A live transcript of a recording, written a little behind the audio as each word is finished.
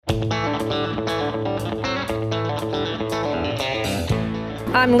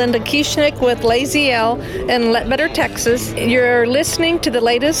I'm Linda Kieschnick with Lazy L in Leadbetter, Texas. You're listening to the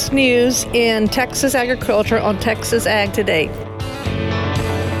latest news in Texas agriculture on Texas Ag Today.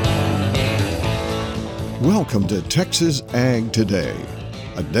 Welcome to Texas Ag Today,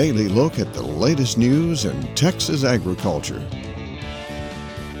 a daily look at the latest news in Texas agriculture.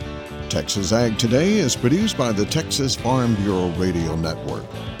 Texas Ag Today is produced by the Texas Farm Bureau Radio Network,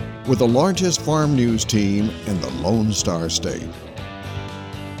 with the largest farm news team in the Lone Star State.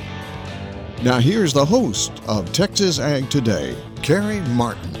 Now here's the host of Texas Ag Today, Carrie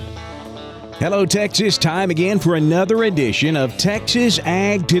Martin. Hello, Texas. Time again for another edition of Texas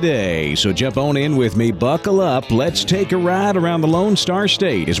Ag Today. So jump on in with me, buckle up. Let's take a ride around the Lone Star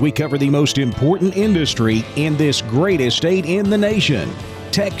State as we cover the most important industry in this greatest state in the nation,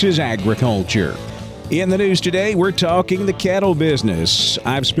 Texas agriculture. In the news today, we're talking the cattle business.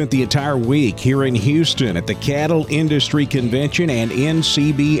 I've spent the entire week here in Houston at the Cattle Industry Convention and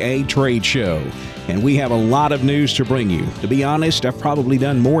NCBA Trade Show, and we have a lot of news to bring you. To be honest, I've probably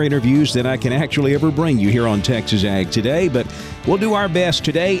done more interviews than I can actually ever bring you here on Texas Ag Today, but we'll do our best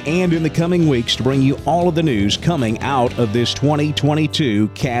today and in the coming weeks to bring you all of the news coming out of this 2022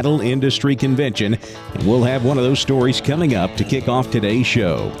 Cattle Industry Convention, and we'll have one of those stories coming up to kick off today's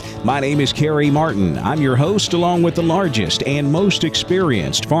show. My name is Carrie Martin. I'm your host, along with the largest and most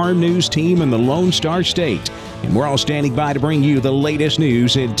experienced farm news team in the Lone Star State, and we're all standing by to bring you the latest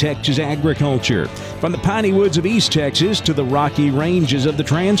news in Texas agriculture, from the piney woods of East Texas to the rocky ranges of the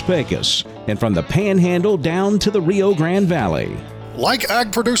Trans-Pecos, and from the Panhandle down to the Rio Grande Valley. Like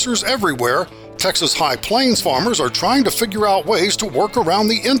ag producers everywhere, Texas High Plains farmers are trying to figure out ways to work around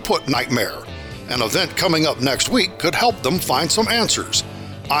the input nightmare. An event coming up next week could help them find some answers.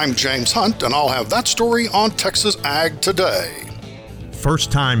 I'm James Hunt, and I'll have that story on Texas Ag Today.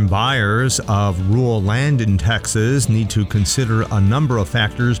 First-time buyers of rural land in Texas need to consider a number of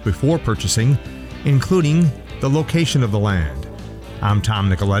factors before purchasing, including the location of the land. I'm Tom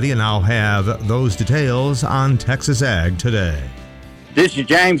Nicoletti, and I'll have those details on Texas Ag Today. This is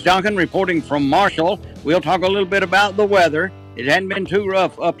James Duncan reporting from Marshall. We'll talk a little bit about the weather. It hasn't been too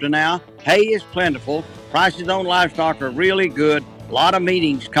rough up to now. Hay is plentiful. Prices on livestock are really good. A lot of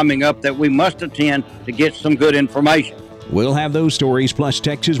meetings coming up that we must attend to get some good information. We'll have those stories plus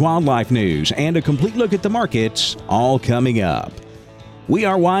Texas wildlife news and a complete look at the markets all coming up. We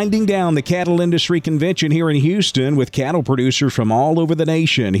are winding down the Cattle Industry Convention here in Houston with cattle producers from all over the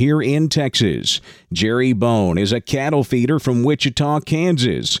nation here in Texas. Jerry Bone is a cattle feeder from Wichita,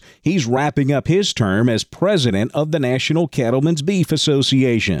 Kansas. He's wrapping up his term as president of the National Cattlemen's Beef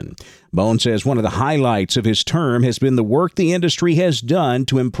Association. Bone says one of the highlights of his term has been the work the industry has done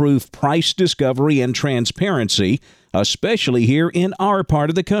to improve price discovery and transparency, especially here in our part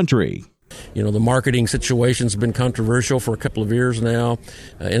of the country. You know, the marketing situation's been controversial for a couple of years now.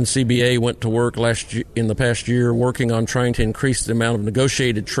 NCBA went to work in the past year working on trying to increase the amount of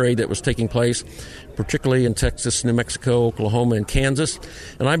negotiated trade that was taking place, particularly in Texas, New Mexico, Oklahoma, and Kansas.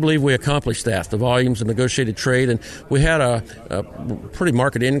 And I believe we accomplished that, the volumes of negotiated trade. And we had a pretty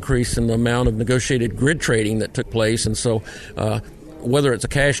marked increase in the amount of negotiated grid trading that took place. And so whether it's a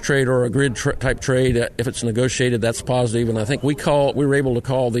cash trade or a grid type trade, if it's negotiated, that's positive. And I think we were able to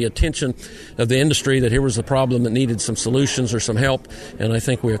call the attention of the industry that here was a problem that needed some solutions or some help, and I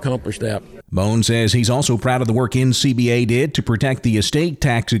think we accomplished that. Bone says he's also proud of the work NCBA did to protect the estate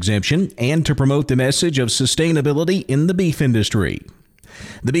tax exemption and to promote the message of sustainability in the beef industry.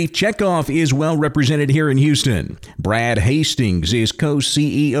 The Beef Checkoff is well represented here in Houston. Brad Hastings is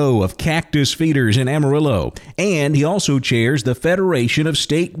co-CEO of Cactus Feeders in Amarillo, and he also chairs the Federation of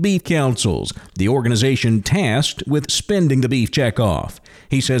State Beef Councils, the organization tasked with spending the Beef Checkoff.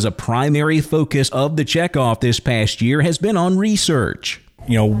 He says a primary focus of the checkoff this past year has been on research.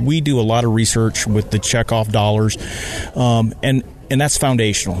 You know, we do a lot of research with the checkoff dollars, and that's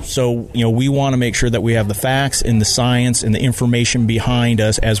foundational. So, you know, we want to make sure that we have the facts and the science and the information behind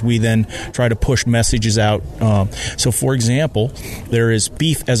us as we then try to push messages out. So, for example, there is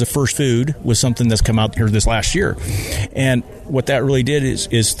beef as a first food was something that's come out here this last year. And what that really did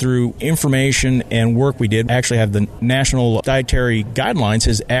is through information and work we did, actually have the National Dietary Guidelines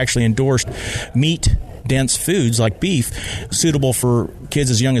has actually endorsed meat-dense foods like beef suitable for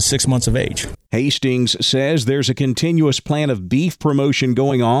kids as young as 6 months of age. Hastings says there's a continuous plan of beef promotion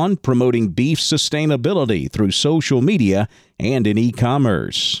going on, promoting beef sustainability through social media and in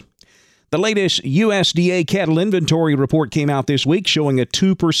e-commerce. The latest USDA cattle inventory report came out this week showing a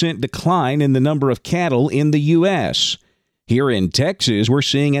 2% decline in the number of cattle in the U.S. Here in Texas, we're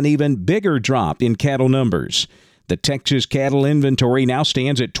seeing an even bigger drop in cattle numbers. The Texas cattle inventory now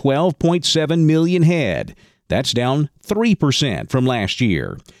stands at 12.7 million head. That's down 3% from last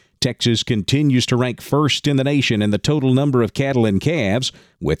year. Texas continues to rank first in the nation in the total number of cattle and calves,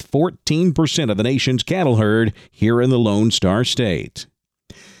 with 14% of the nation's cattle herd here in the Lone Star State.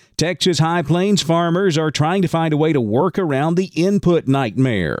 Texas High Plains farmers are trying to find a way to work around the input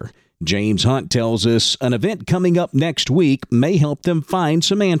nightmare. James Hunt tells us an event coming up next week may help them find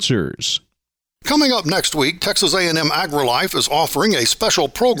some answers. Coming up next week, Texas A&M AgriLife is offering a special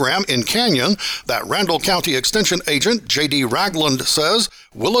program in Canyon that Randall County Extension Agent J.D. Ragland says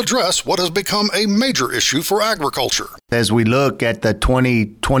will address what has become a major issue for agriculture. As we look at the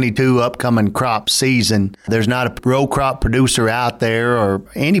 2022 upcoming crop season, there's not a row crop producer out there, or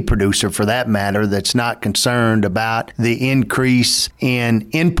any producer for that matter, that's not concerned about the increase in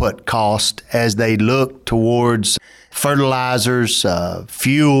input cost as they look towards fertilizers,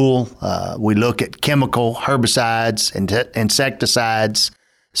 fuel. We look at chemical herbicides and insecticides.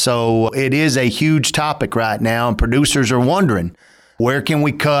 So it is a huge topic right now, and producers are wondering, where can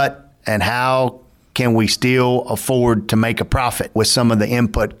we cut and how can we still afford to make a profit with some of the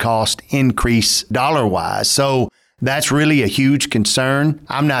input cost increase dollar-wise? So that's really a huge concern.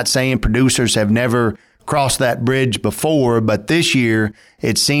 I'm not saying producers have never crossed that bridge before, but this year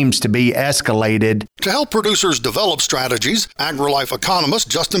it seems to be escalated. To help producers develop strategies, AgriLife economist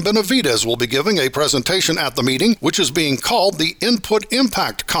Justin Benavidez will be giving a presentation at the meeting, which is being called the Input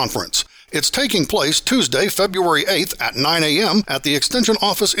Impact Conference. It's taking place Tuesday, February 8th at 9 a.m. at the Extension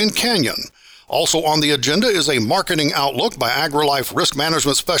office in Canyon. Also on the agenda is a marketing outlook by AgriLife risk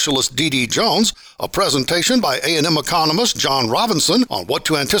management specialist D.D. Jones, a presentation by A&M economist John Robinson on what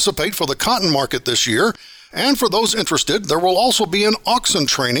to anticipate for the cotton market this year, and for those interested, there will also be an oxen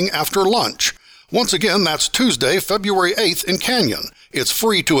training after lunch. Once again, that's Tuesday, February 8th in Canyon. It's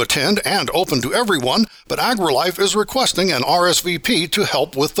free to attend and open to everyone, but AgriLife is requesting an RSVP to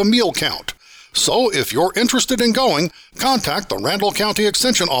help with the meal count. So if you're interested in going, contact the Randall County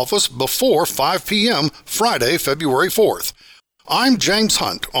Extension office before 5 p.m. Friday, February 4th. I'm James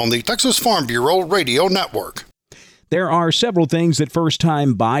Hunt on the Texas Farm Bureau Radio Network. There are several things that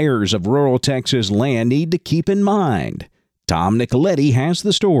first-time buyers of rural Texas land need to keep in mind. Tom Nicoletti has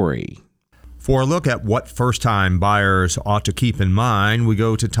the story. For a look at what first-time buyers ought to keep in mind, we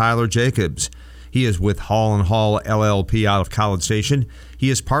go to Tyler Jacobs. He is with Hall & Hall LLP out of College Station. He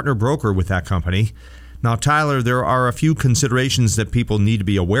is partner broker with that company. Now, Tyler, there are a few considerations that people need to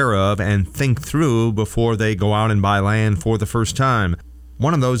be aware of and think through before they go out and buy land for the first time.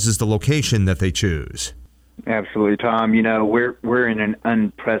 One of those is the location that they choose. Absolutely, Tom. You know, we're in an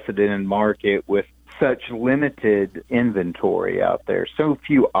unprecedented market with such limited inventory out there, so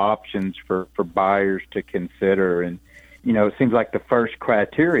few options for buyers to consider. And, you know, it seems like the first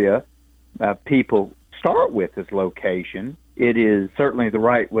criteria people start with is location. It is certainly the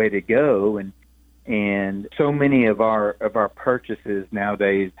right way to go, and so many of our purchases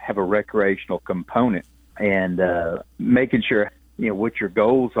nowadays have a recreational component, and making sure what your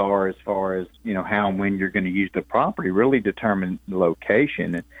goals are as far as how and when you're going to use the property really determine the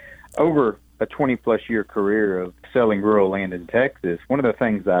location. And over a 20-plus year career of selling rural land in Texas, one of the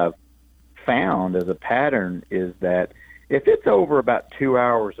things I've found as a pattern is that if it's over about 2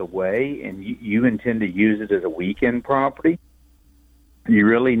 hours away and you intend to use it as a weekend property, you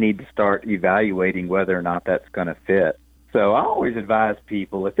really need to start evaluating whether or not that's going to fit. So I always advise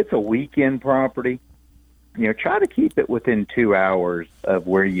people, if it's a weekend property, try to keep it within 2 hours of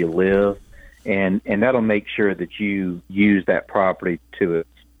where you live, and that'll make sure that you use that property to its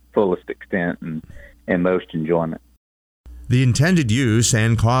fullest extent and most enjoyment. The intended use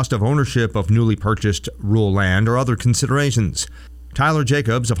and cost of ownership of newly purchased rural land are other considerations. Tyler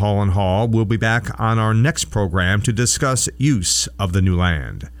Jacobs of Hall & Hall will be back on our next program to discuss use of the new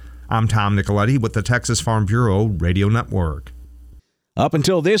land. I'm Tom Nicoletti with the Texas Farm Bureau Radio Network. Up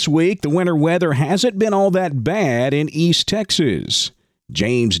until this week, the winter weather hasn't been all that bad in East Texas.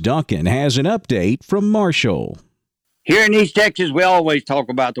 James Duncan has an update from Marshall. Here in East Texas, we always talk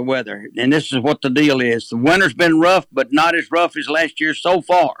about the weather, and this is what the deal is. The winter's been rough, but not as rough as last year so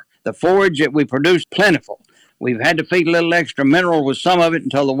far. The forage that we produce plentiful. We've had to feed a little extra mineral with some of it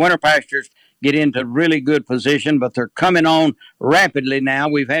until the winter pastures get into really good position, but they're coming on rapidly now.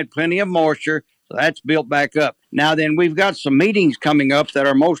 We've had plenty of moisture, so that's built back up. Now then, we've got some meetings coming up that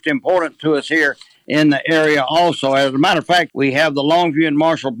are most important to us here in the area also. As a matter of fact, we have the Longview and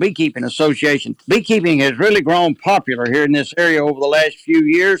Marshall Beekeeping Association. Beekeeping has really grown popular here in this area over the last few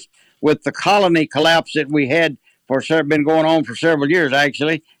years with the colony collapse that we had been going on for several years,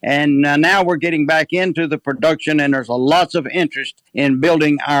 actually. And now we're getting back into the production, and there's lots of interest in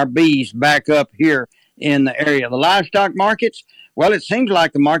building our bees back up here in the area. The livestock markets, well, it seems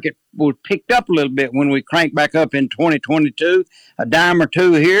like the market was picked up a little bit when we cranked back up in 2022. A dime or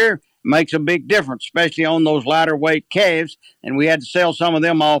two here makes a big difference, especially on those lighter weight calves. And we had to sell some of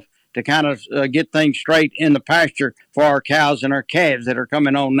them off to kind of get things straight in the pasture for our cows and our calves that are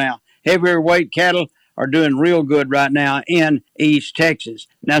coming on now. Heavier weight cattle are doing real good right now in East Texas.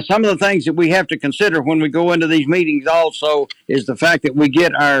 Now, some of the things that we have to consider when we go into these meetings also is the fact that we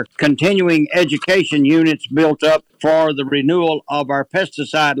get our continuing education units built up for the renewal of our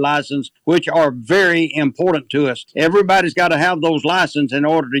pesticide license, which are very important to us. Everybody's got to have those licenses in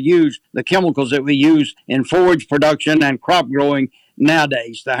order to use the chemicals that we use in forage production and crop growing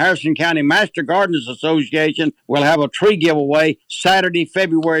nowadays. The Harrison County Master Gardeners Association will have a tree giveaway Saturday,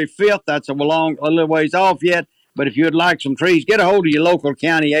 February 5th. That's a little ways off yet. But if you'd like some trees, get a hold of your local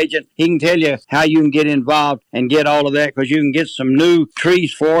county agent. He can tell you how you can get involved and get all of that, because you can get some new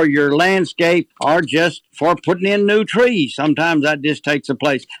trees for your landscape or just for putting in new trees. Sometimes that just takes a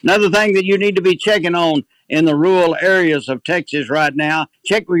place. Another thing that you need to be checking on in the rural areas of Texas right now,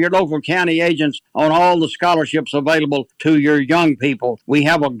 check with your local county agents on all the scholarships available to your young people. We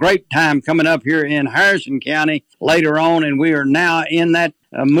have a great time coming up here in Harrison County later on, and we are now in that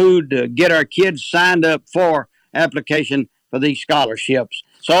mood to get our kids signed up for application for these scholarships.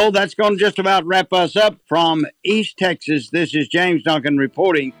 So that's going to just about wrap us up from East Texas. This is James Duncan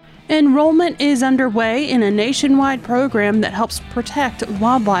reporting. Enrollment is underway in a nationwide program that helps protect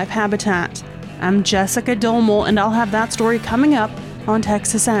wildlife habitat. I'm Jessica Domel, and I'll have that story coming up on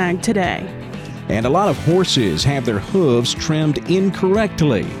Texas Ag Today. And a lot of horses have their hooves trimmed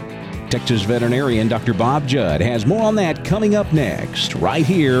incorrectly. Texas veterinarian Dr. Bob Judd has more on that coming up next, right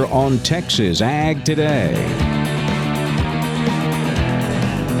here on Texas Ag Today.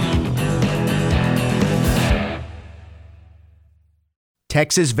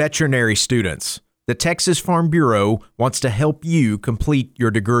 Texas veterinary students. The Texas Farm Bureau wants to help you complete your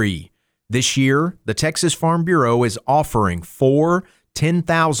degree. This year, the Texas Farm Bureau is offering 4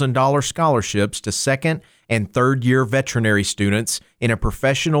 $10,000 scholarships to second and third year veterinary students in a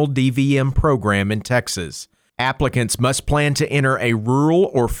professional DVM program in Texas. Applicants must plan to enter a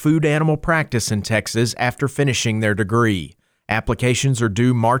rural or food animal practice in Texas after finishing their degree. Applications are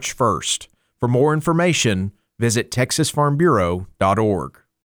due March 1st. For more information, visit texasfarmbureau.org.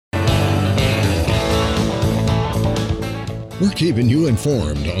 We're keeping you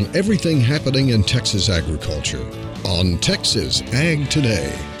informed on everything happening in Texas agriculture on Texas Ag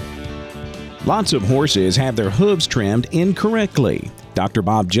Today. Lots of horses have their hooves trimmed incorrectly. Dr.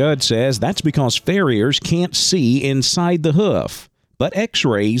 Bob Judd says that's because farriers can't see inside the hoof, but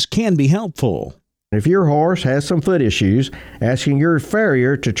x-rays can be helpful. If your horse has some foot issues, asking your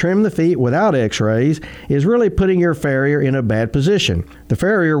farrier to trim the feet without x-rays is really putting your farrier in a bad position. The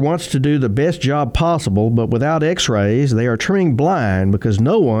farrier wants to do the best job possible, but without x-rays, they are trimming blind because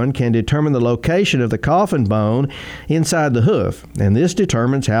no one can determine the location of the coffin bone inside the hoof, and this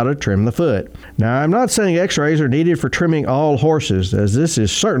determines how to trim the foot. Now, I'm not saying x-rays are needed for trimming all horses, as this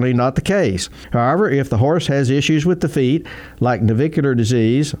is certainly not the case. However, if the horse has issues with the feet, like navicular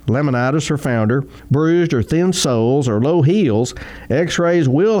disease, laminitis or founder, bruised or thin soles, or low heels, x-rays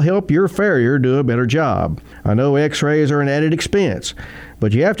will help your farrier do a better job. I know x-rays are an added expense,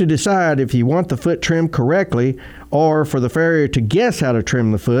 but you have to decide if you want the foot trimmed correctly or for the farrier to guess how to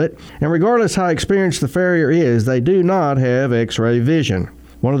trim the foot, and regardless how experienced the farrier is, they do not have x-ray vision.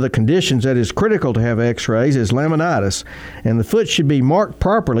 One of the conditions that is critical to have x-rays is laminitis, and the foot should be marked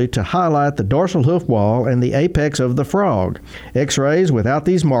properly to highlight the dorsal hoof wall and the apex of the frog. X-rays without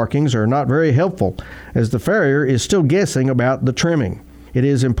these markings are not very helpful, as the farrier is still guessing about the trimming. It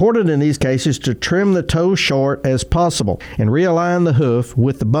is important in these cases to trim the toe short as possible and realign the hoof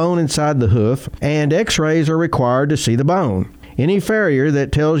with the bone inside the hoof, and x-rays are required to see the bone. Any farrier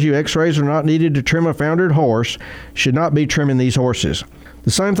that tells you x-rays are not needed to trim a foundered horse should not be trimming these horses. The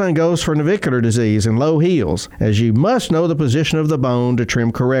same thing goes for navicular disease and low heels, as you must know the position of the bone to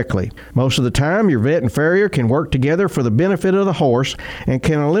trim correctly. Most of the time, your vet and farrier can work together for the benefit of the horse and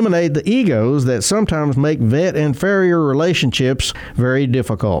can eliminate the egos that sometimes make vet and farrier relationships very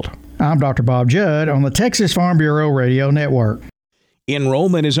difficult. I'm Dr. Bob Judd on the Texas Farm Bureau Radio Network.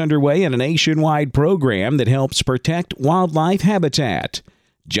 Enrollment is underway in a nationwide program that helps protect wildlife habitat.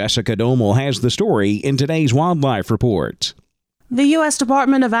 Jessica Domel has the story in today's Wildlife Report. The U.S.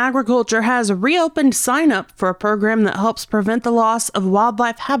 Department of Agriculture has reopened sign-up for a program that helps prevent the loss of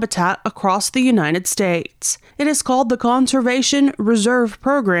wildlife habitat across the United States. It is called the Conservation Reserve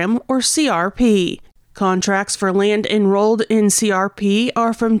Program, or CRP. Contracts for land enrolled in CRP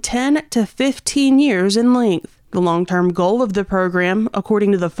are from 10 to 15 years in length. The long-term goal of the program,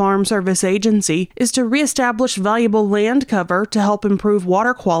 according to the Farm Service Agency, is to reestablish valuable land cover to help improve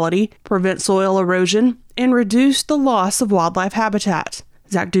water quality, prevent soil erosion, and reduce the loss of wildlife habitat.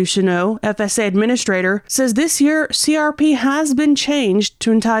 Zach Ducheneau, FSA administrator, says this year CRP has been changed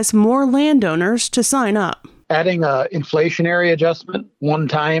to entice more landowners to sign up. Adding an inflationary adjustment one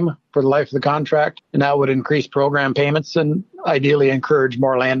time for the life of the contract, and that would increase program payments and ideally encourage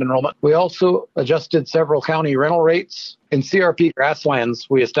more land enrollment. We also adjusted several county rental rates. In CRP grasslands,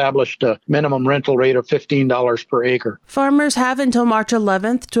 we established a minimum rental rate of $15 per acre. Farmers have until March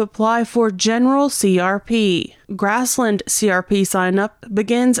 11th to apply for general CRP. Grassland CRP sign-up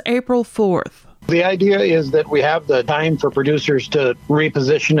begins April 4th. The idea is that we have the time for producers to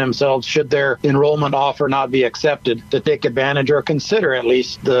reposition themselves should their enrollment offer not be accepted, to take advantage or consider at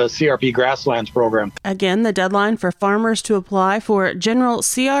least the CRP Grasslands program. Again, the deadline for farmers to apply for general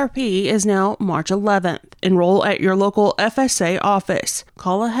CRP is now March 11th. Enroll at your local FSA office.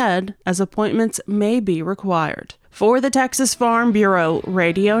 Call ahead as appointments may be required. For the Texas Farm Bureau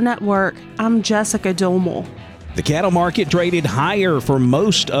Radio Network, I'm Jessica Domel. The cattle market traded higher for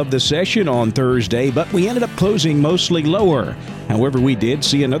most of the session on Thursday, but we ended up closing mostly lower. However, we did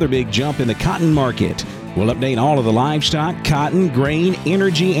see another big jump in the cotton market. We'll update all of the livestock, cotton, grain,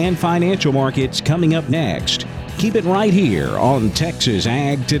 energy, and financial markets coming up next. Keep it right here on Texas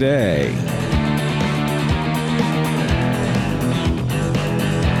Ag Today.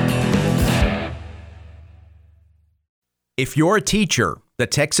 If you're a teacher, the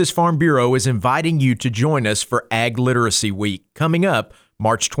Texas Farm Bureau is inviting you to join us for Ag Literacy Week, coming up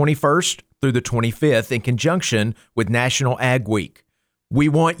March 21st through the 25th in conjunction with National Ag Week. We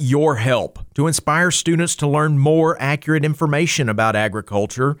want your help to inspire students to learn more accurate information about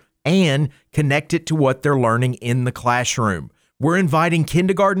agriculture and connect it to what they're learning in the classroom. We're inviting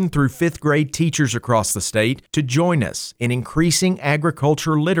kindergarten through 5th grade teachers across the state to join us in increasing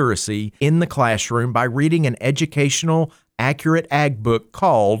agriculture literacy in the classroom by reading an educational, accurate ag book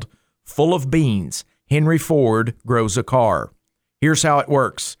called Full of Beans, Henry Ford Grows a Car. Here's how it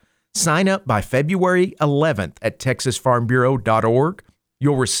works. Sign up by February 11th at texasfarmbureau.org.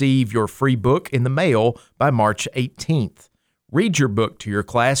 You'll receive your free book in the mail by March 18th. Read your book to your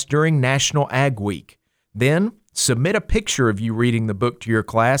class during National Ag Week. Then, submit a picture of you reading the book to your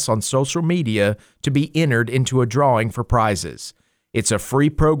class on social media to be entered into a drawing for prizes. It's a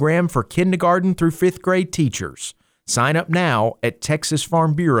free program for kindergarten through 5th grade teachers. Sign up now at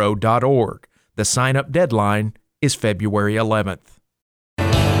texasfarmbureau.org. The sign-up deadline is February 11th.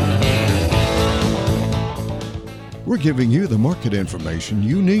 We're giving you the market information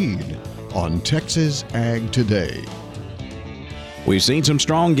you need on Texas Ag Today. We've seen some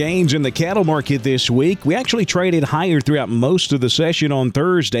strong gains in the cattle market this week. We actually traded higher throughout most of the session on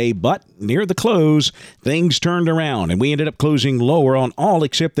Thursday, but near the close, things turned around, and we ended up closing lower on all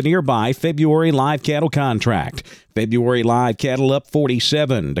except the nearby February live cattle contract. February live cattle up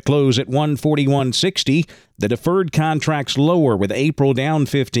 47 to close at 141.60. The deferred contracts lower with April down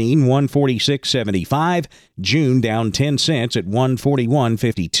 15, 146.75. June down 10 cents at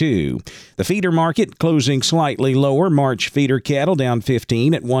 141.52. The feeder market closing slightly lower. March feeder cattle down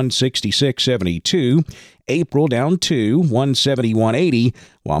 15 at 166.72. April down 2, 171.80,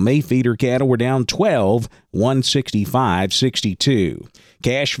 while May feeder cattle were down 12, 165.62.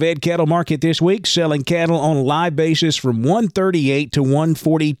 Cash fed cattle market this week selling cattle on a live basis from 138 to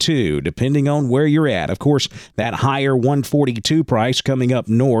 142, depending on where you're at. Of course, that higher 142 price coming up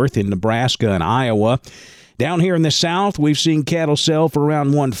north in Nebraska and Iowa. Down here in the south, we've seen cattle sell for around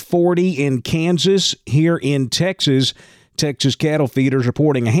 140 in Kansas. Here in Texas, Texas cattle feeders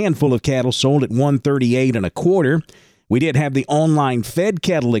reporting a handful of cattle sold at 138 1/4. We did have the online Fed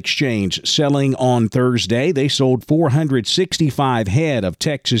Cattle Exchange selling on Thursday. They sold 465 head of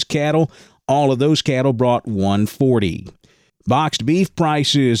Texas cattle. All of those cattle brought 140. Boxed beef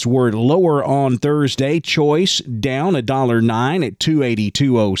prices were lower on Thursday. Choice down $1.09 at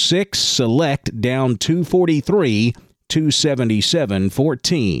 $282.06. Select down $2.43,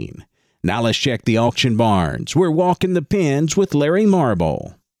 $277.14. Now let's check the auction barns. We're walking the pens with Larry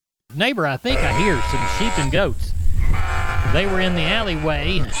Marble. Neighbor, I think I hear some sheep and goats. They were in the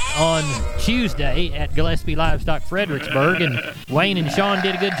alleyway on Tuesday at Gillespie Livestock Fredericksburg, and Wayne and Sean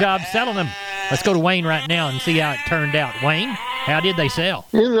did a good job selling them. Let's go to Wayne right now and see how it turned out. Wayne, how did they sell?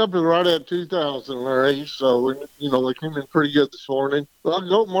 Ended up right at 2,000, Larry, so, they came in pretty good this morning. The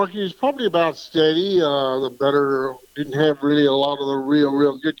goat market is probably about steady. The better didn't have really a lot of the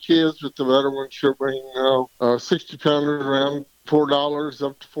real good kids, but the better ones sure bring 60-pounders around $4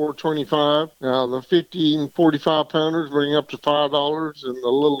 up to $4.25. Now the 50 and 45 pounders bring up to $5, and the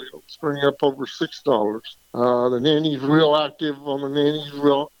little goats bring up over $6. The nanny's real active on the nanny's,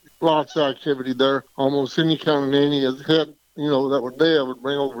 lots of activity there. Almost any kind of nanny has had, that would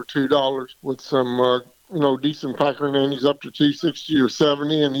bring over $2 with some, decent packer nannies up to $2.60 or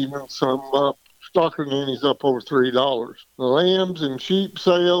 $2.70, and even some stocker nannies up over $3. The lambs and sheep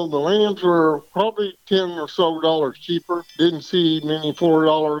sale, the lambs were probably $10 or so cheaper. Didn't see many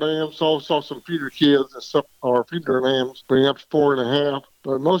 $4 lambs. Saw some feeder kids and stuff, or feeder lambs bring up to $4.50.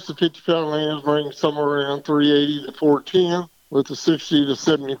 But most of the 50-pound lambs bring somewhere around $3.80 to $4.10. With the 60 to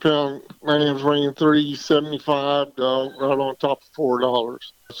 70-pound lambs bringing $3.75 right on top of $4.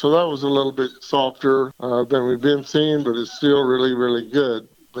 So that was a little bit softer than we've been seeing, but it's still really, really good.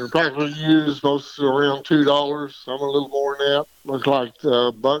 The packer used most around $2, some a little more than that. Looks like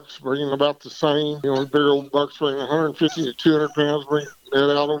the bucks bringing about the same. Big old bucks bringing 150 to 200 pounds, bring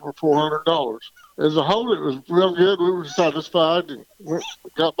that out over $400. As a whole, it was real good. We were satisfied and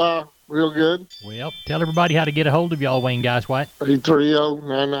got by real good. Well, tell everybody how to get a hold of y'all, Wayne Geiswhite.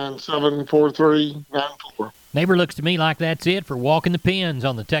 830-997-4394. Neighbor, looks to me like that's it for Walking the Pens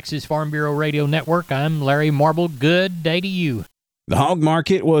on the Texas Farm Bureau Radio Network. I'm Larry Marble. Good day to you. The hog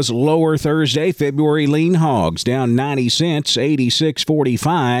market was lower Thursday. February lean hogs down 90 cents,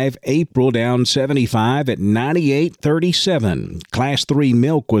 86.45. April down 75 at 98.37. Class 3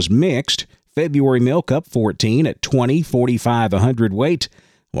 milk was mixed. February milk up 14 at 20.45 a hundredweight,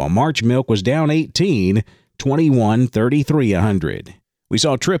 while March milk was down 18, 21.33 a hundred. We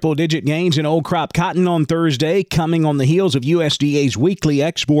saw triple-digit gains in old crop cotton on Thursday, coming on the heels of USDA's weekly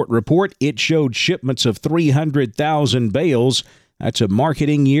export report. It showed shipments of 300,000 bales. That's a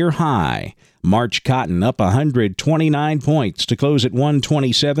marketing year high. March cotton up 129 points to close at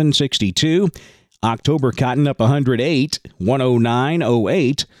 127.62. October cotton up 108,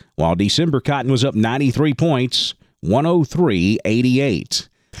 109.08, while December cotton was up 93 points, 103.88.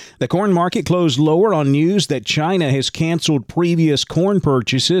 The corn market closed lower on news that China has canceled previous corn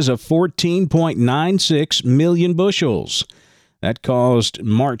purchases of 14.96 million bushels. That caused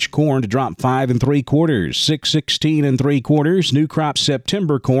March corn to drop 5 3/4, 6.16 3/4. New crop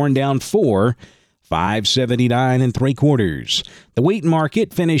September corn down 4, 5.79 3/4. The wheat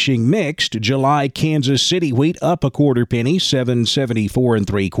market finishing mixed. July Kansas City wheat up 1/4 penny, 7.74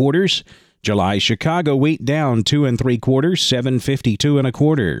 3/4. July Chicago wheat down 2 3/4, 7.52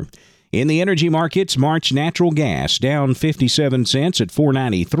 1/4. In the energy markets, March natural gas down 57 cents at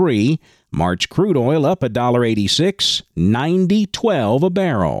 4.93. March crude oil up $1.86, 90.12 a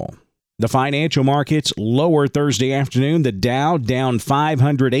barrel. The financial markets lower Thursday afternoon. The Dow down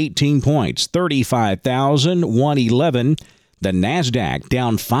 518 points, 35,111. The Nasdaq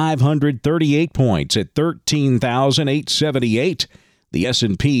down 538 points at 13,878. The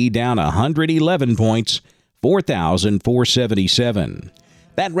S&P down 111 points, 4,477.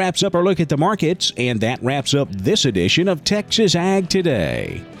 That wraps up our look at the markets, and that wraps up this edition of Texas Ag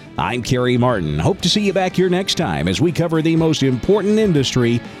Today. I'm Kerry Martin. Hope to see you back here next time as we cover the most important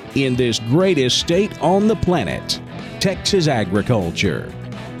industry in this greatest state on the planet, Texas agriculture.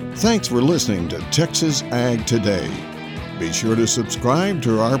 Thanks for listening to Texas Ag Today. Be sure to subscribe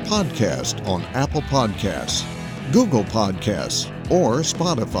to our podcast on Apple Podcasts, Google Podcasts, or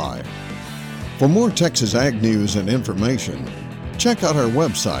Spotify. For more Texas Ag news and information, check out our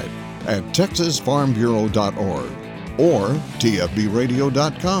website at texasfarmbureau.org or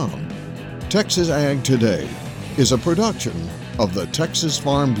tfbradio.com. Texas Ag Today is a production of the Texas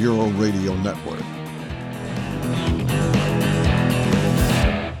Farm Bureau Radio Network.